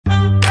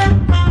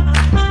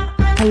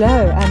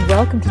Hello and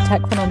welcome to Tech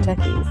for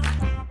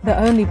Non-Techies, the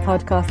only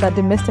podcast that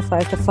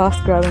demystifies the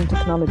fast-growing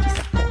technology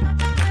sector.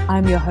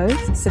 I'm your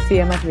host,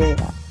 Sophia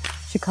Matveeva,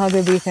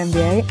 Chicago-based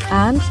MBA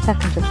and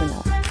tech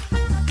entrepreneur.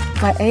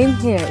 My aim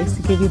here is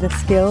to give you the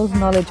skills,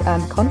 knowledge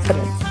and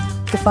confidence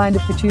to find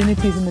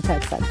opportunities in the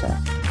tech sector,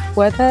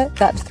 whether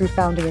that's through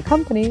founding a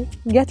company,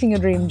 getting a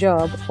dream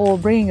job, or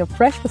bringing a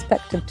fresh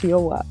perspective to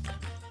your work.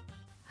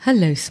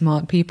 Hello,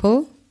 smart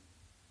people.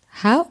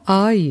 How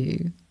are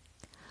you?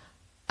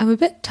 I'm a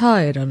bit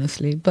tired,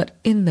 honestly, but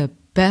in the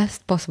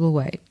best possible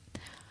way.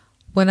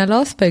 When I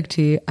last spoke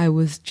to you, I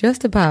was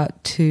just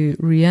about to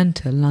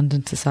re-enter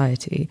London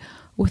society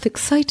with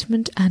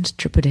excitement and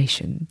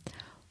trepidation.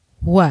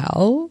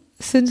 Well,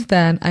 since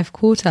then, I've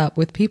caught up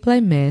with people I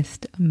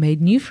missed, made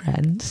new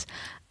friends,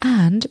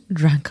 and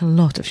drank a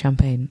lot of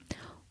champagne.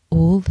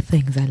 All the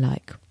things I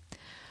like.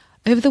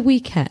 Over the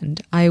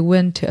weekend, I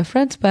went to a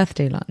friend's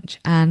birthday lunch,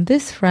 and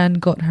this friend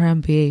got her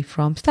MBA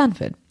from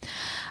Stanford.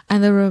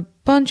 And there were a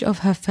bunch of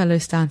her fellow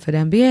Stanford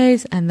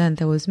MBAs, and then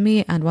there was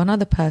me and one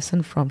other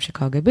person from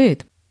Chicago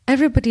booth.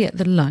 Everybody at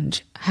the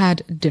lunch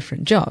had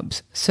different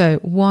jobs. So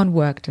one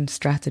worked in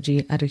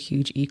strategy at a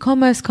huge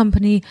e-commerce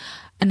company,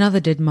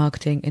 another did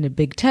marketing in a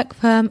big tech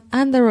firm,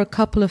 and there were a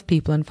couple of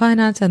people in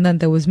finance, and then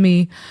there was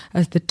me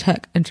as the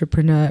tech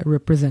entrepreneur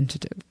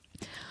representative.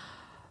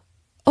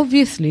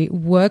 Obviously,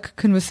 work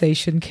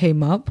conversation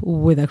came up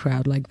with a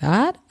crowd like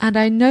that, and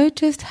I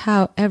noticed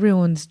how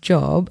everyone's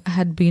job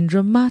had been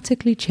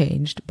dramatically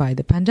changed by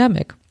the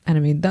pandemic. And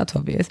I mean, that's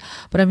obvious,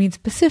 but I mean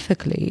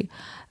specifically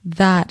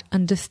that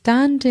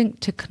understanding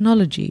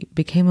technology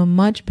became a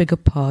much bigger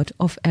part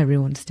of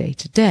everyone's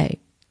day-to-day.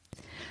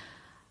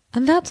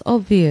 And that's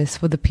obvious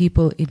for the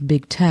people in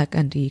big tech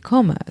and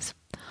e-commerce.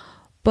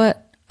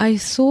 But I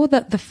saw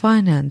that the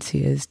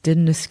financiers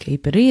didn't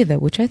escape it either,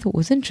 which I thought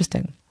was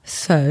interesting.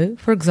 So,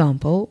 for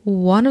example,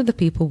 one of the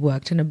people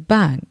worked in a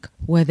bank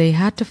where they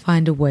had to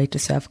find a way to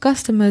serve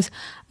customers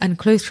and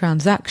close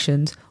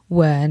transactions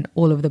when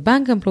all of the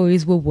bank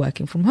employees were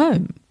working from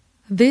home.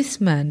 This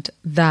meant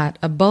that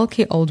a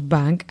bulky old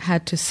bank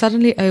had to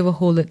suddenly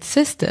overhaul its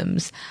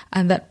systems,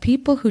 and that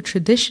people who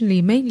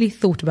traditionally mainly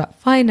thought about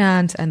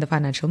finance and the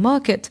financial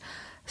market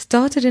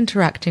started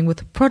interacting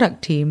with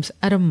product teams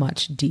at a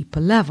much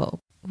deeper level.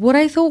 What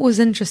I thought was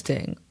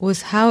interesting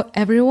was how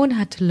everyone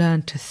had to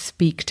learn to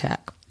speak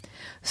tech.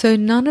 So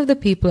none of the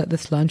people at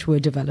this lunch were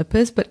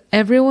developers, but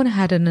everyone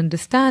had an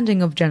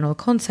understanding of general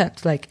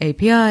concepts like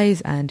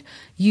APIs and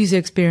user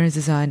experience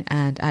design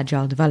and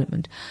agile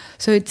development.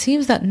 So it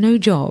seems that no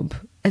job,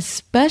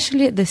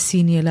 especially at the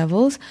senior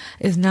levels,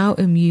 is now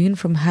immune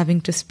from having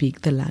to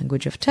speak the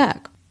language of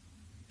tech.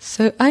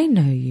 So I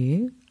know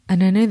you,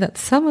 and I know that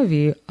some of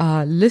you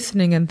are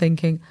listening and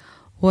thinking,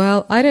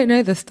 well, I don't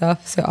know this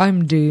stuff, so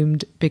I'm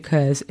doomed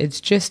because it's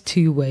just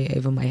too way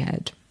over my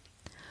head.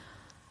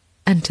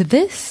 And to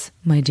this,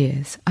 my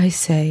dears, I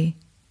say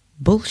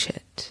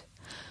bullshit.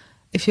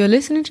 If you're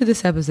listening to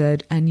this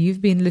episode and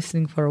you've been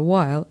listening for a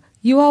while,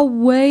 you are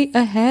way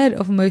ahead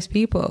of most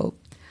people.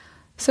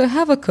 So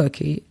have a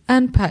cookie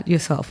and pat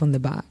yourself on the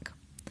back.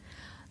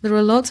 There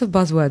are lots of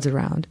buzzwords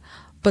around,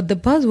 but the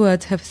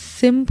buzzwords have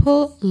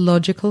simple,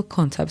 logical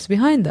concepts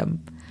behind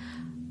them.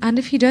 And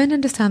if you don't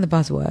understand the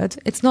buzzwords,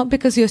 it's not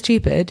because you're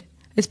stupid,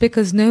 it's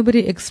because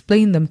nobody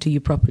explained them to you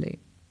properly.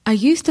 I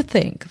used to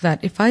think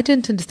that if I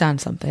didn't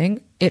understand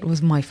something, it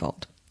was my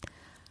fault.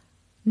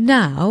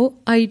 Now,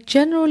 I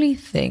generally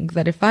think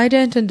that if I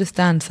don't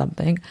understand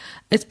something,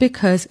 it's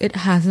because it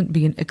hasn't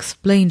been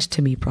explained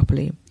to me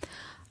properly.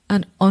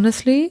 And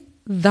honestly,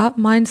 that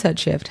mindset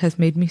shift has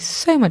made me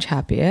so much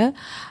happier,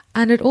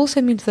 and it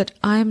also means that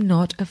I'm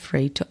not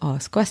afraid to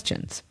ask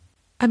questions.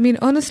 I mean,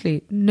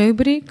 honestly,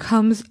 nobody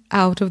comes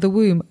out of the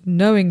womb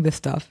knowing this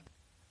stuff.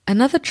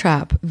 Another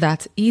trap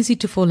that's easy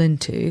to fall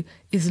into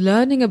is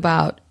learning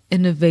about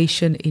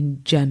innovation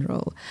in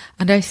general.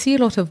 And I see a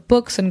lot of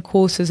books and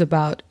courses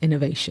about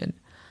innovation.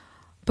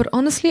 But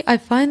honestly, I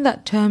find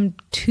that term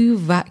too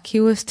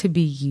vacuous to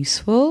be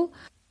useful.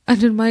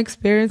 And in my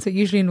experience, it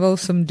usually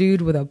involves some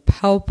dude with a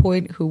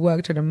PowerPoint who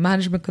worked at a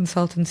management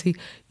consultancy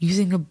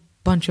using a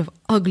bunch of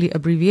ugly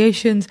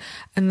abbreviations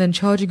and then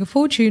charging a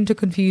fortune to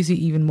confuse you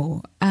even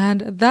more.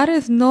 And that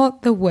is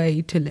not the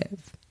way to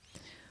live.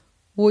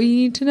 What you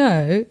need to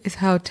know is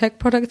how tech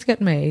products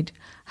get made,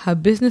 how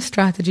business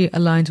strategy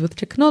aligns with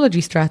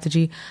technology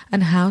strategy,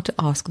 and how to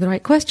ask the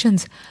right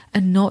questions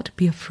and not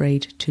be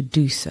afraid to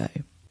do so.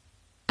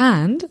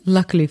 And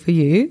luckily for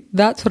you,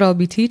 that's what I'll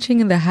be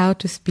teaching in the How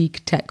to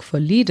Speak Tech for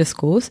Leaders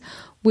course,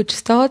 which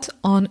starts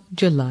on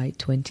July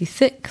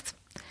 26th.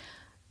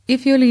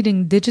 If you're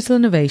leading digital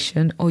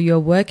innovation or you're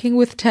working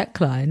with tech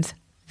clients,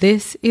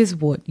 this is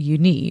what you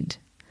need.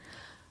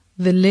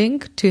 The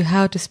link to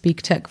How to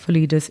Speak Tech for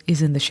Leaders is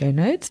in the show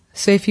notes.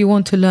 So if you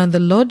want to learn the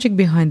logic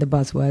behind the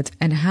buzzwords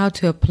and how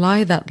to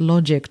apply that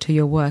logic to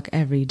your work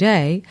every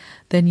day,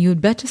 then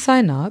you'd better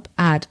sign up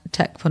at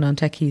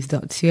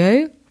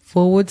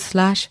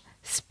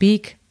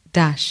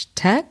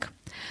techfornontechies.co/speak-tech.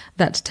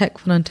 That's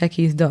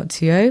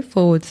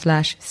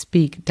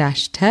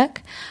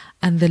techfornontechies.co/speak-tech.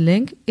 and the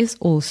link is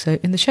also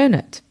in the show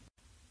notes.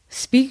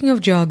 Speaking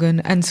of jargon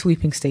and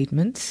sweeping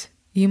statements,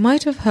 you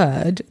might have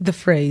heard the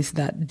phrase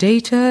that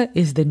data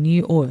is the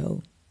new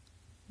oil.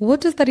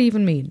 What does that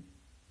even mean?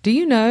 Do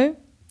you know?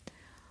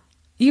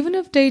 Even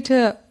if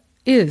data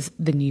is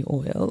the new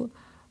oil,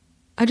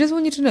 I just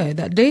want you to know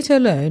that data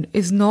alone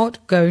is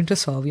not going to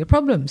solve your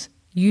problems.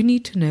 You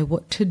need to know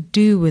what to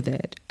do with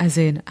it, as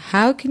in,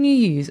 how can you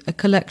use a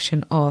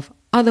collection of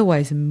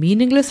otherwise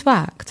meaningless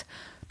facts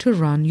to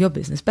run your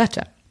business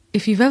better?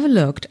 If you've ever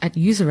looked at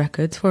user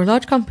records for a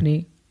large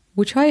company,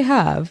 which I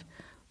have,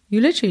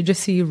 you literally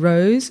just see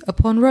rows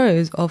upon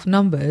rows of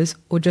numbers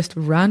or just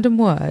random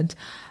words,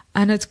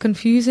 and it's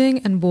confusing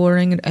and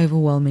boring and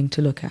overwhelming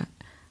to look at,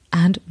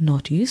 and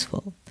not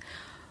useful.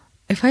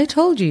 If I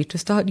told you to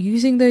start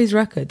using those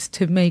records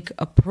to make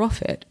a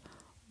profit,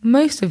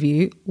 most of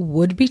you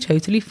would be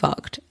totally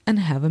fucked and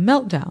have a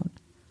meltdown.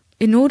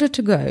 In order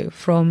to go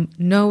from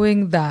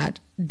knowing that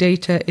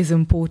data is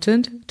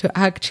important to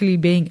actually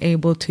being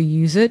able to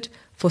use it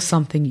for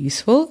something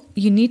useful,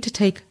 you need to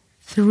take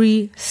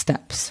 3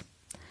 steps.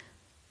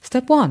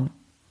 Step 1,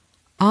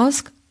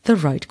 ask the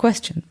right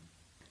question.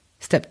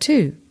 Step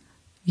 2,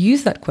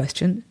 use that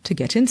question to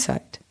get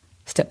insight.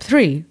 Step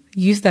 3,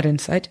 use that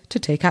insight to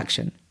take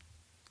action.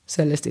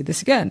 So let's do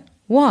this again.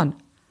 1,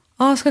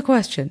 ask a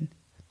question.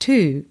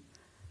 2,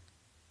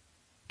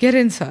 get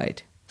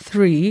insight.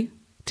 3,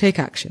 take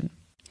action.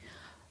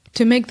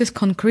 To make this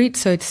concrete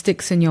so it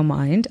sticks in your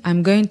mind,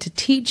 I'm going to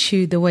teach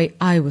you the way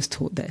I was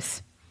taught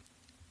this.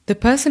 The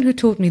person who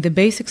taught me the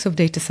basics of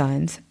data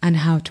science and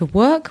how to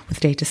work with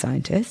data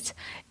scientists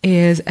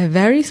is a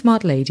very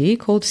smart lady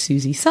called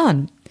Susie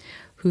Sun,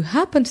 who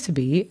happens to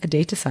be a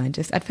data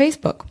scientist at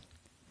Facebook.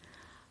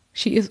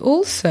 She is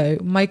also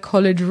my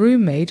college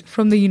roommate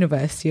from the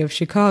University of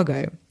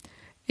Chicago.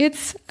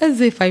 It's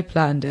as if I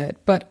planned it,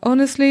 but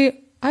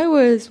honestly, I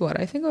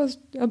think I was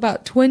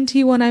about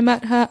 20 when I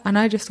met her, and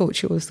I just thought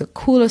she was the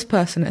coolest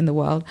person in the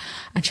world,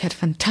 and she had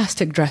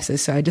fantastic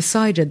dresses, so I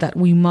decided that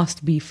we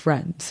must be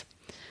friends.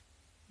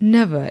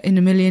 Never in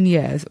a million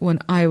years, when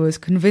I was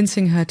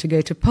convincing her to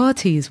go to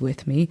parties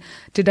with me,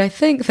 did I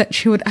think that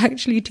she would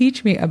actually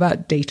teach me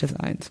about data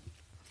science.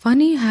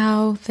 Funny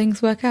how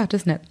things work out,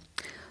 isn't it?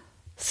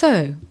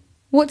 So,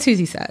 what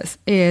Susie says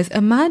is,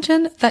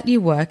 imagine that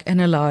you work in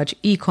a large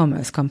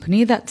e-commerce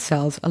company that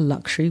sells a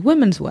luxury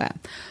women's wear.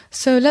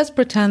 So let's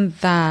pretend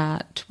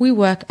that we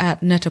work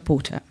at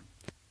Net-a-Porter.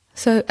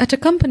 So at a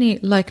company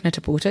like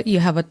Net-a-Porter, you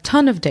have a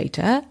ton of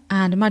data,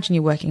 and imagine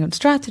you're working on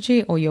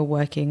strategy or you're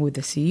working with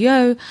the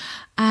CEO,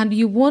 and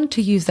you want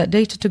to use that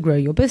data to grow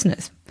your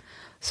business.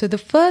 So the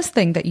first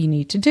thing that you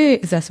need to do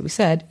is, as we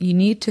said, you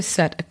need to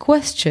set a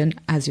question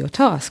as your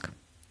task.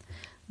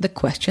 The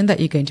question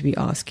that you're going to be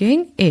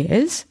asking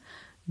is,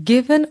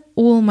 given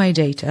all my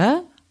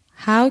data,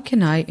 how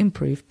can I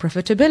improve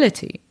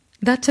profitability?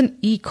 That's an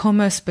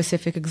e-commerce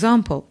specific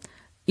example.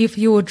 If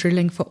you were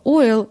drilling for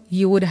oil,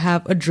 you would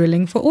have a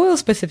drilling for oil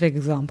specific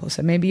example.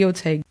 So maybe you'll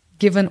say,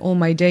 given all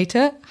my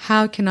data,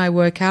 how can I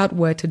work out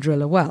where to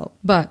drill a well?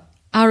 But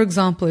our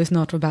example is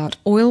not about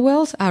oil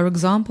wells. Our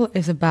example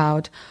is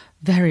about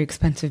very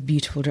expensive,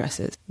 beautiful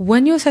dresses.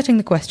 When you're setting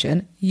the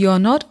question, you're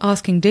not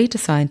asking data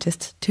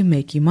scientists to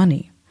make you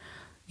money.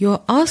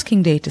 You're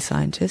asking data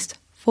scientists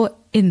for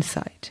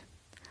insight.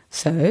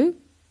 So,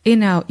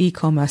 in our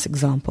e-commerce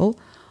example,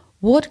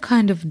 what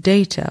kind of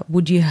data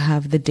would you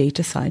have the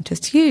data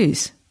scientists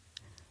use?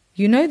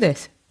 You know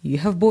this. You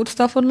have bought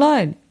stuff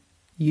online.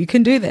 You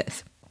can do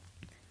this.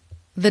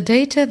 The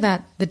data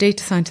that the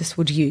data scientists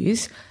would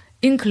use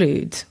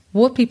includes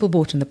what people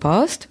bought in the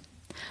past,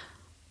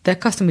 their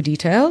customer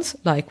details,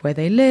 like where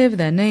they live,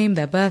 their name,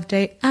 their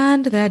birthday,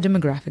 and their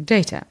demographic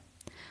data.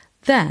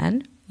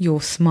 Then,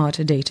 your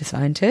smarter data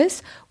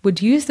scientists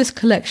would use this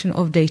collection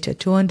of data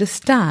to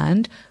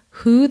understand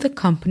who the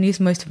company's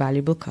most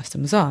valuable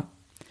customers are.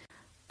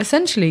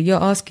 Essentially,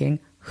 you're asking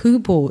who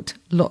bought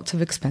lots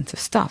of expensive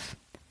stuff.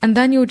 And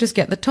then you'll just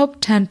get the top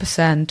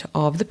 10%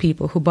 of the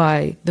people who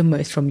buy the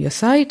most from your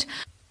site,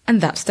 and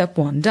that's step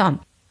 1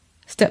 done.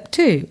 Step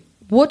 2,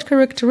 what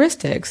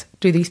characteristics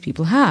do these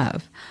people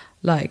have?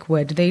 Like,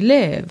 where do they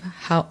live?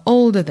 How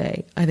old are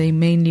they? Are they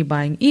mainly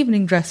buying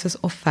evening dresses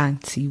or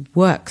fancy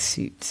work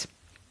suits?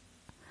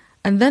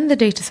 And then the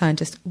data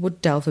scientist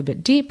would delve a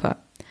bit deeper.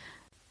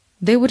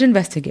 They would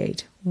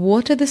investigate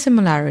what are the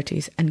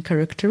similarities and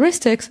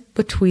characteristics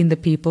between the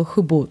people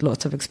who bought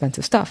lots of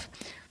expensive stuff.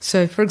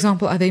 So, for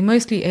example, are they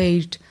mostly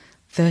aged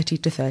 30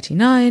 to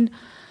 39?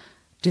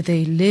 Do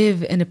they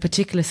live in a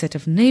particular set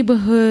of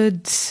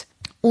neighborhoods?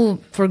 Or,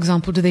 for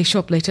example, do they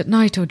shop late at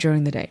night or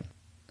during the day?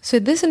 So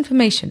this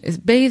information is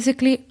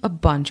basically a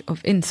bunch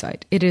of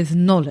insight. It is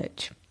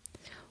knowledge.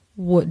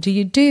 What do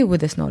you do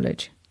with this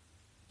knowledge?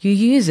 You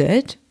use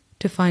it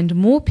to find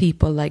more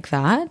people like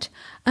that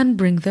and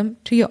bring them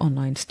to your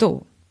online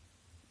store.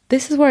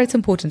 This is where it's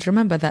important to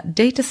remember that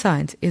data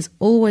science is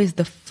always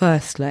the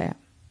first layer.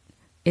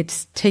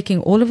 It's taking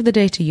all of the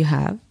data you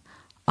have,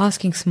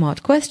 asking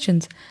smart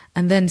questions,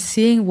 and then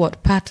seeing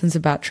what patterns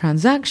about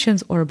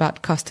transactions or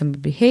about customer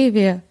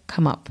behavior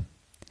come up.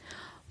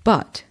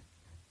 But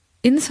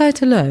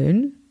insight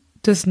alone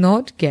does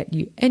not get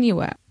you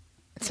anywhere.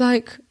 It's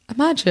like,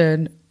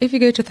 imagine if you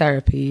go to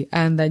therapy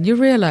and then you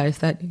realize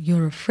that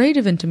you're afraid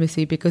of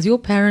intimacy because your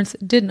parents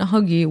didn't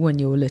hug you when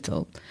you were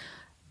little.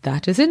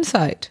 That is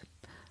insight.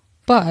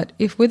 But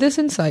if with this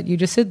insight you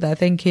just sit there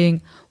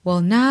thinking,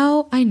 well,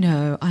 now I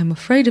know I'm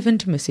afraid of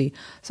intimacy,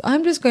 so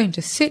I'm just going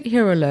to sit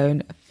here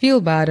alone,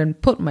 feel bad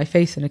and put my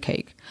face in a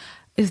cake.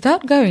 Is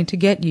that going to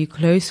get you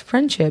close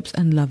friendships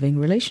and loving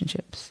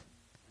relationships?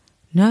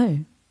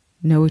 No,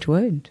 it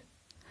won't.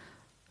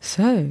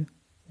 So,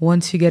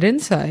 once you get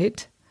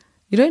insight,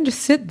 you don't just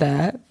sit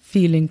there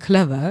feeling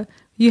clever,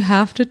 you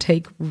have to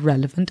take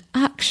relevant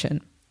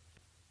action.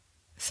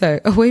 So,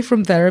 away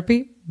from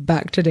therapy,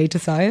 back to data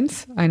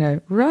science. I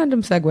know,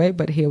 random segue,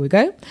 but here we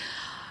go.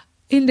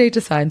 In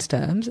data science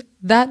terms,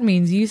 that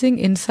means using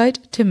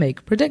insight to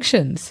make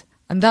predictions.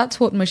 And that's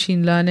what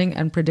machine learning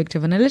and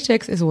predictive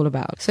analytics is all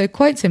about. So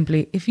quite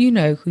simply, if you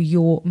know who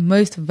your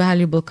most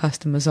valuable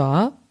customers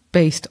are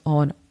based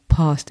on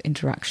past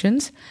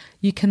interactions,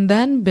 you can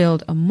then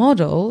build a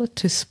model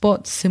to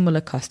spot similar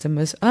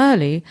customers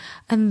early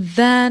and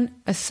then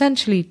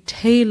essentially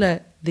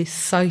tailor the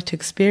site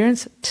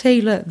experience,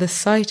 tailor the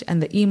site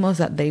and the emails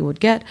that they would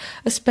get,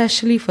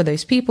 especially for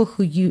those people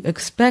who you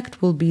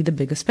expect will be the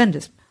biggest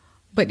spenders.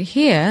 But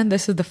here,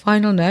 this is the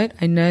final note.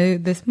 I know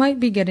this might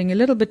be getting a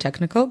little bit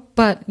technical,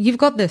 but you've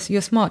got this.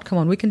 You're smart. Come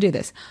on, we can do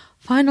this.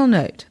 Final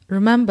note.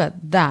 Remember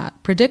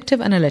that predictive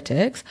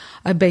analytics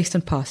are based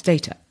on past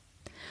data,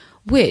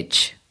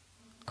 which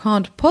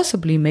can't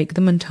possibly make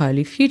them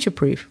entirely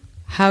future-proof.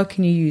 How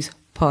can you use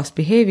past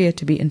behavior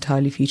to be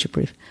entirely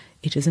future-proof?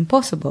 It is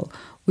impossible.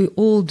 We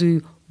all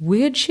do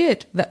weird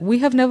shit that we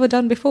have never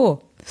done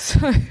before.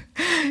 So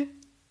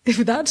if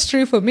that's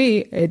true for me,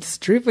 it's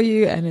true for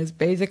you and it's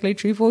basically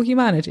true for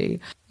humanity.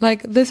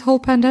 Like this whole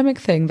pandemic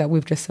thing that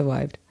we've just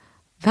survived.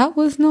 That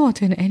was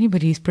not in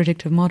anybody's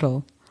predictive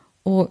model.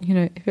 Or,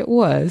 if it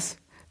was,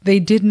 they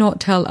did not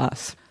tell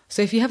us.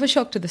 So if you have a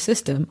shock to the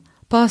system,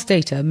 past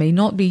data may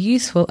not be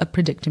useful at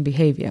predicting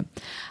behavior.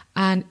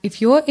 And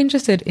if you're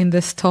interested in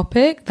this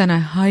topic, then I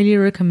highly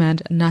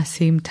recommend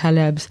Nassim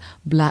Taleb's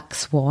Black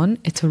Swan.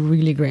 It's a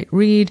really great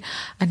read.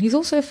 And he's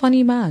also a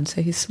funny man.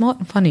 So he's smart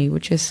and funny,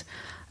 which is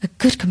a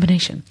good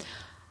combination.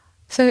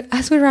 So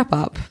as we wrap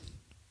up,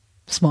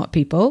 smart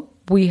people,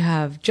 we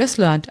have just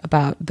learned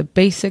about the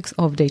basics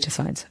of data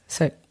science.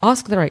 So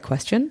ask the right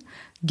question,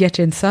 get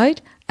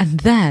insight, and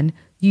then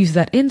use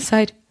that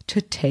insight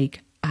to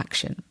take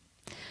action.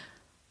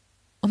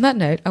 On that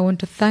note, I want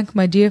to thank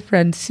my dear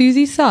friend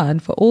Susie San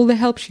for all the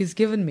help she's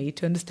given me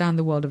to understand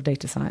the world of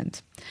data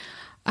science.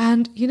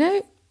 And,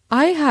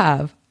 I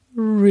have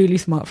really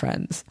smart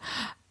friends.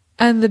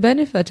 And the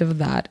benefit of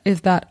that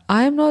is that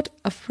I'm not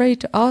afraid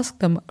to ask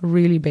them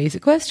really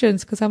basic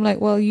questions because I'm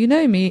like, well, you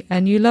know me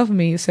and you love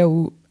me.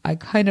 So I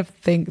kind of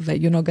think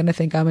that you're not going to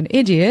think I'm an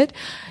idiot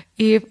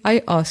if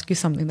I ask you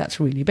something that's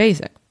really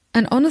basic.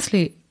 And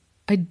honestly,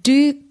 I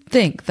do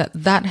think that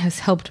that has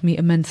helped me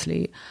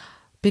immensely.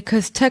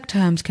 Because tech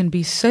terms can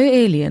be so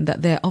alien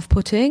that they're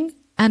off-putting.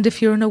 And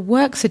if you're in a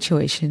work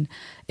situation,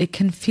 it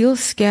can feel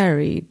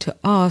scary to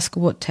ask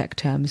what tech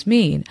terms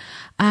mean.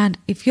 And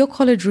if your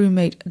college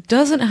roommate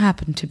doesn't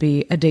happen to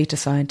be a data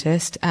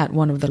scientist at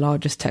one of the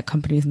largest tech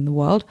companies in the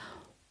world,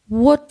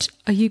 what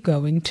are you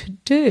going to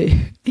do?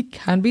 It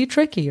can be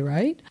tricky,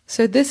 right?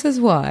 So this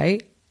is why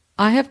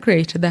I have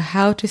created the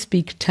How to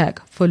Speak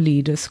Tech for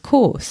Leaders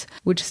course,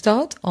 which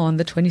starts on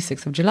the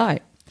 26th of July.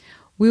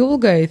 We will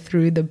go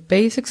through the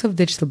basics of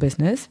digital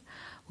business.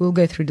 We'll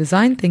go through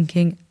design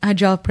thinking,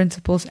 agile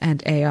principles,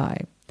 and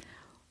AI.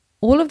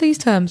 All of these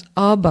terms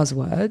are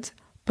buzzwords,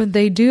 but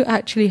they do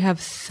actually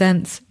have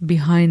sense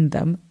behind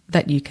them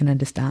that you can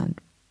understand.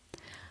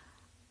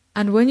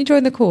 And when you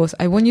join the course,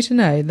 I want you to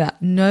know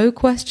that no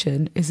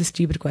question is a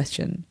stupid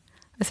question.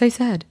 As I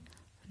said,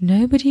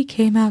 nobody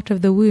came out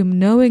of the womb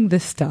knowing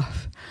this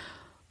stuff.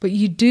 But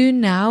you do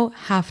now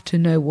have to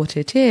know what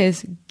it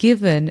is,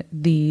 given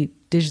the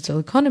digital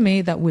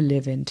economy that we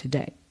live in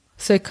today.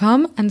 So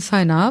come and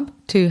sign up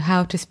to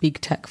How to Speak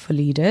Tech for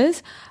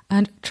Leaders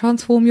and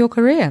transform your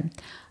career.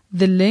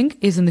 The link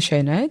is in the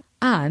show notes.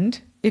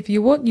 And if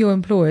you want your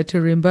employer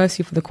to reimburse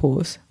you for the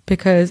course,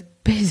 because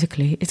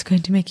basically it's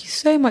going to make you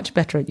so much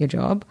better at your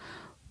job,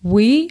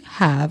 we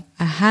have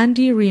a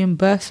handy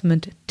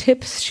reimbursement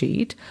tips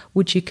sheet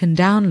which you can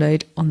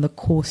download on the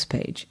course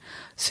page.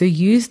 So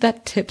use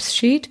that tips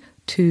sheet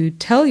to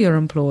tell your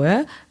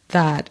employer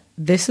that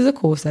this is a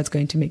course that's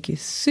going to make you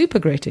super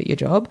great at your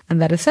job and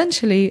that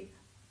essentially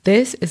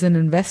this is an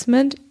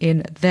investment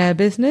in their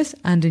business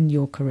and in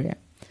your career.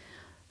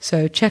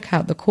 So check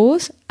out the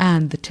course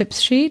and the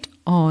tips sheet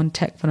on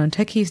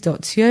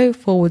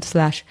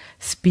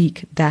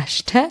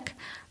techfornontechies.co/speak-tech,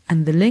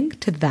 and the link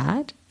to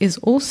that is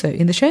also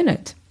in the show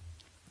notes.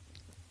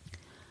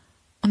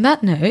 On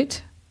that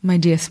note, my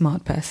dear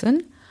smart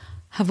person,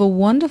 have a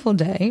wonderful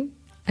day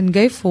and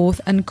go forth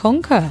and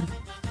conquer.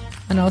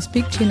 And I'll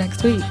speak to you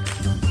next week.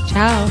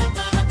 Ciao.